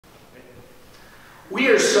We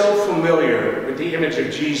are so familiar with the image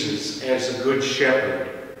of Jesus as a good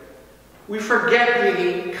shepherd. We forget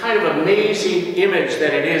the kind of amazing image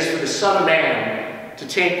that it is for the Son of Man to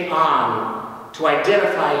take on, to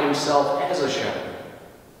identify himself as a shepherd.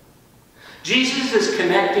 Jesus is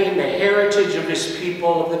connecting the heritage of his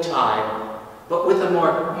people of the time, but with a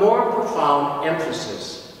more profound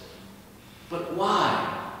emphasis. But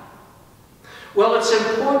why? Well, it's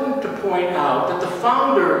important to point out that the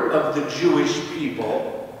founder of the Jewish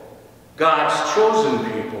people, God's chosen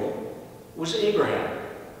people, was Abraham.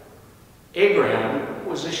 Abraham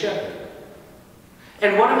was a shepherd.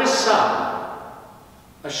 And what of his son?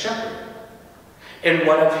 A shepherd. And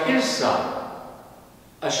what of his son?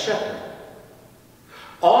 A shepherd.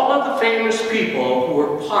 All of the famous people who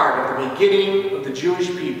were part of the beginning of the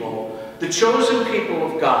Jewish people, the chosen people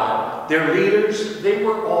of God, their leaders, they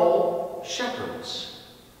were all shepherds.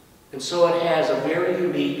 And so it has a very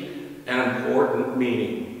unique and important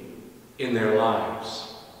meaning in their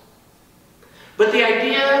lives. But the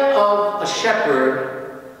idea of a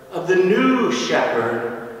shepherd, of the new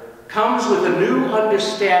shepherd, comes with a new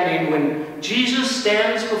understanding when Jesus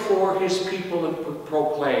stands before his people and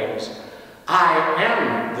proclaims, I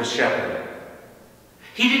am the shepherd.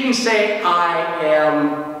 He didn't say, I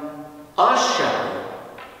am a shepherd.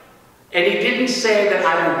 And he didn't say that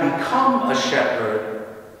I will become a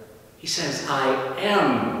shepherd. He says, I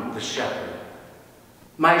am the shepherd.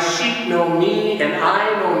 My sheep know me, and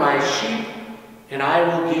I know my sheep, and I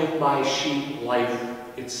will give my sheep life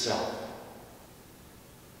itself.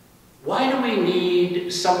 Why do we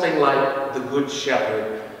need something like the Good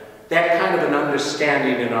Shepherd, that kind of an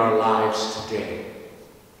understanding in our lives today?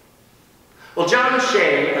 Well, John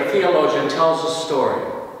Shea, a theologian, tells a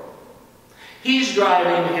story. He's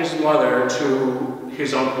driving his mother to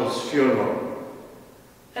his uncle's funeral.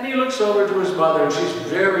 And he looks over to his mother, and she's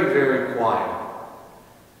very, very quiet.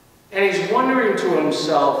 And he's wondering to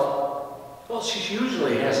himself, well, she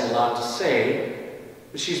usually has a lot to say,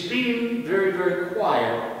 but she's being very, very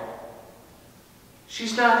quiet.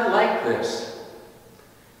 She's not like this.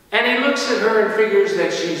 And he looks at her and figures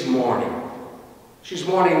that she's mourning. She's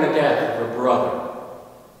mourning the death of her brother.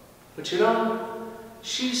 But you know,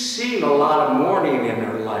 she's seen a lot of mourning in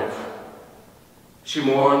her life. She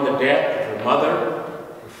mourned the death of her mother,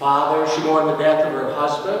 her father. She mourned the death of her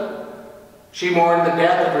husband. She mourned the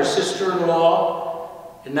death of her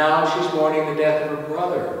sister-in-law. And now she's mourning the death of her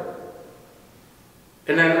brother.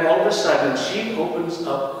 And then all of a sudden, she opens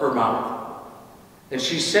up her mouth. And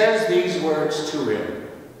she says these words to him.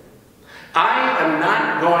 I am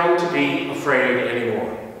not going to be afraid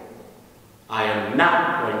anymore. I am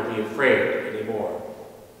not going to be afraid anymore.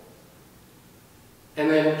 And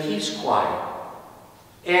then he's quiet.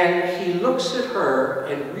 And he looks at her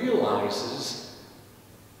and realizes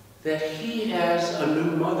that he has a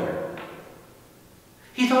new mother.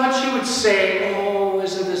 He thought she would say, oh,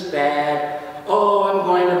 isn't this bad? Oh, I'm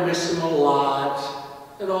going to miss him a lot.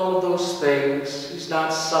 And all of those things. He's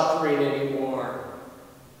not suffering anymore.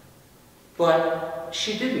 But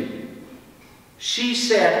she didn't. She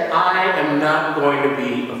said, I am not going to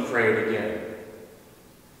be afraid again.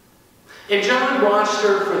 And John watched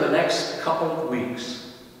her for the next couple of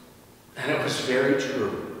weeks. And it was very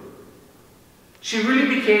true. She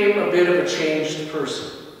really became a bit of a changed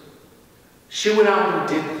person. She went out and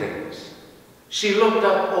did things. She looked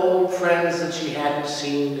up old friends that she hadn't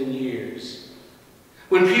seen in years.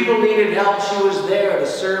 When people needed help, she was there to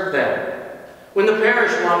serve them. When the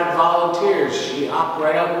parish wanted volunteers, she hopped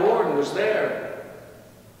right on board and was there.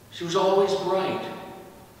 She was always bright.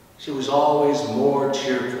 She was always more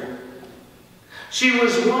cheerful. She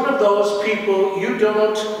was one of those people you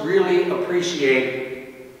don't really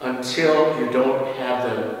appreciate until you don't have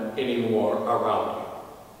them anymore around you.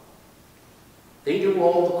 They do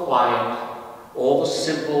all the quiet, all the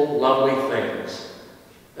simple, lovely things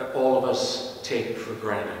that all of us take for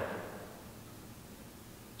granted.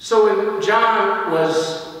 So when John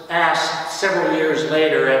was asked several years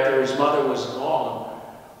later after his mother was gone,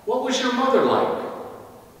 what was your mother like?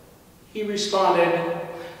 He responded,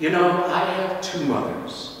 you know, I have two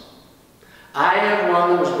mothers. I have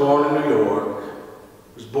one that was born in New York,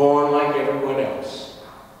 was born like everyone else.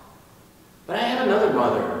 But I had another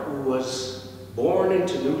mother who was born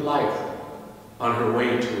into new life on her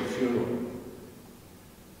way to a funeral.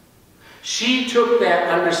 She took that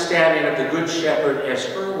understanding of the Good Shepherd as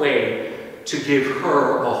her way to give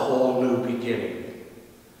her a whole new beginning.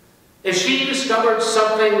 And she discovered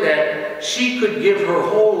something that she could give her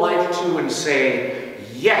whole life to and say,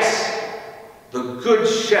 yes, the Good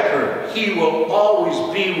Shepherd, he will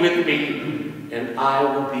always be with me, and I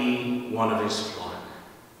will be one of his flock.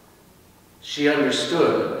 She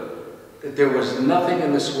understood that there was nothing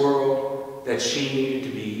in this world that she needed to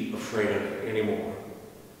be afraid of anymore.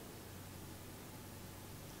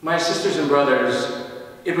 My sisters and brothers,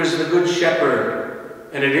 it was the Good Shepherd,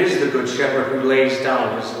 and it is the Good Shepherd who lays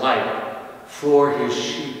down his life for his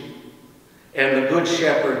sheep. And the Good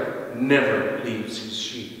Shepherd never leaves his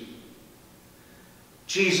sheep.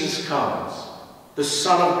 Jesus comes, the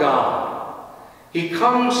Son of God. He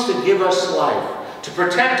comes to give us life, to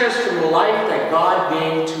protect us from the life that God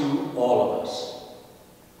gave to all of us.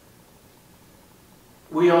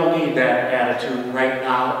 We all need that attitude right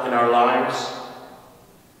now in our lives.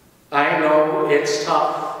 I know it's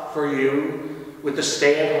tough for you with the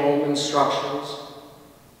stay-at-home instructions,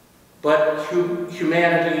 but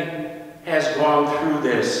humanity has gone through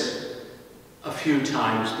this a few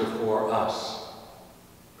times before us.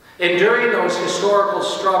 And during those historical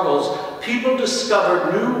struggles, people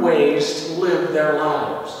discovered new ways to live their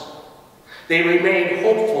lives. They remained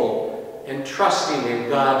hopeful and trusting in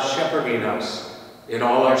God shepherding us in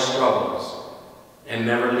all our struggles and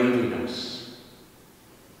never leaving us.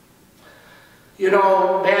 You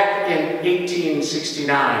know, back in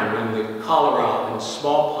 1869, when the cholera and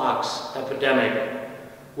smallpox epidemic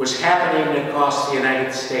was happening across the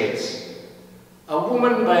United States, a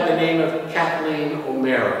woman by the name of Kathleen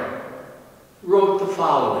O'Mara wrote the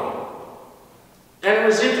following. And it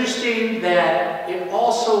was interesting that it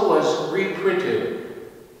also was reprinted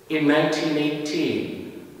in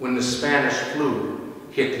 1918 when the Spanish flu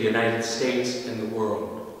hit the United States and the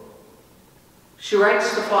world. She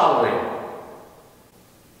writes the following.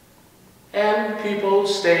 And people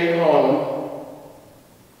stayed home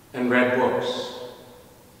and read books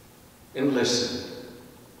and listened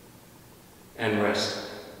and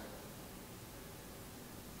rested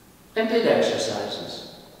and did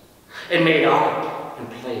exercises and made art and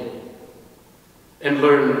played and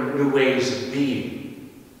learned new ways of being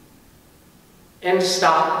and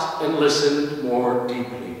stopped and listened more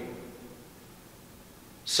deeply.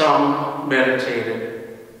 Some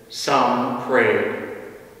meditated, some prayed,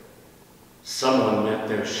 someone met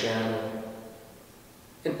their shadow,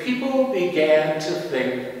 and people began to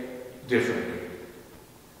think differently,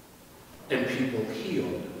 and people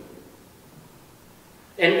healed.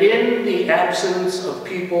 And in the absence of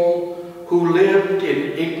people who lived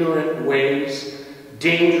in ignorant ways,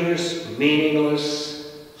 dangerous,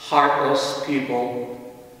 meaningless, heartless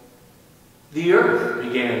people, the earth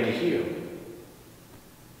began to heal.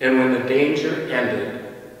 And when the danger ended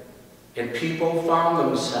and people found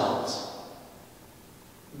themselves,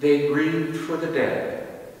 they grieved for the dead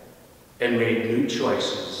and made new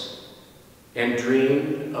choices and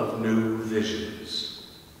dreamed of new visions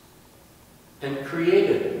and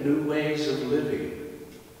created new ways of living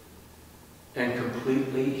and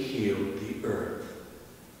completely healed the earth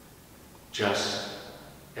just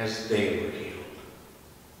as they were healed.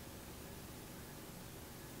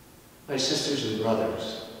 My sisters and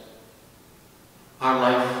brothers, our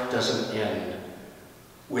life doesn't end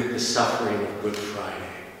with the suffering of Good Friday.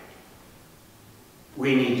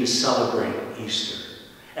 We need to celebrate Easter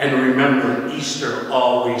and remember Easter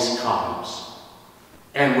always comes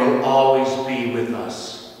and will always be with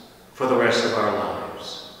us for the rest of our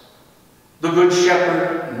lives. The Good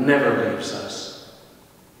Shepherd never leaves us,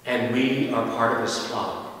 and we are part of his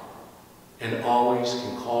flock and always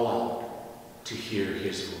can call out to hear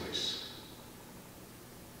his voice.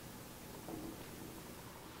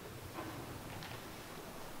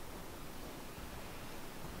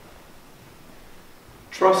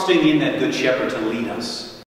 Trusting in that Good Shepherd to lead us,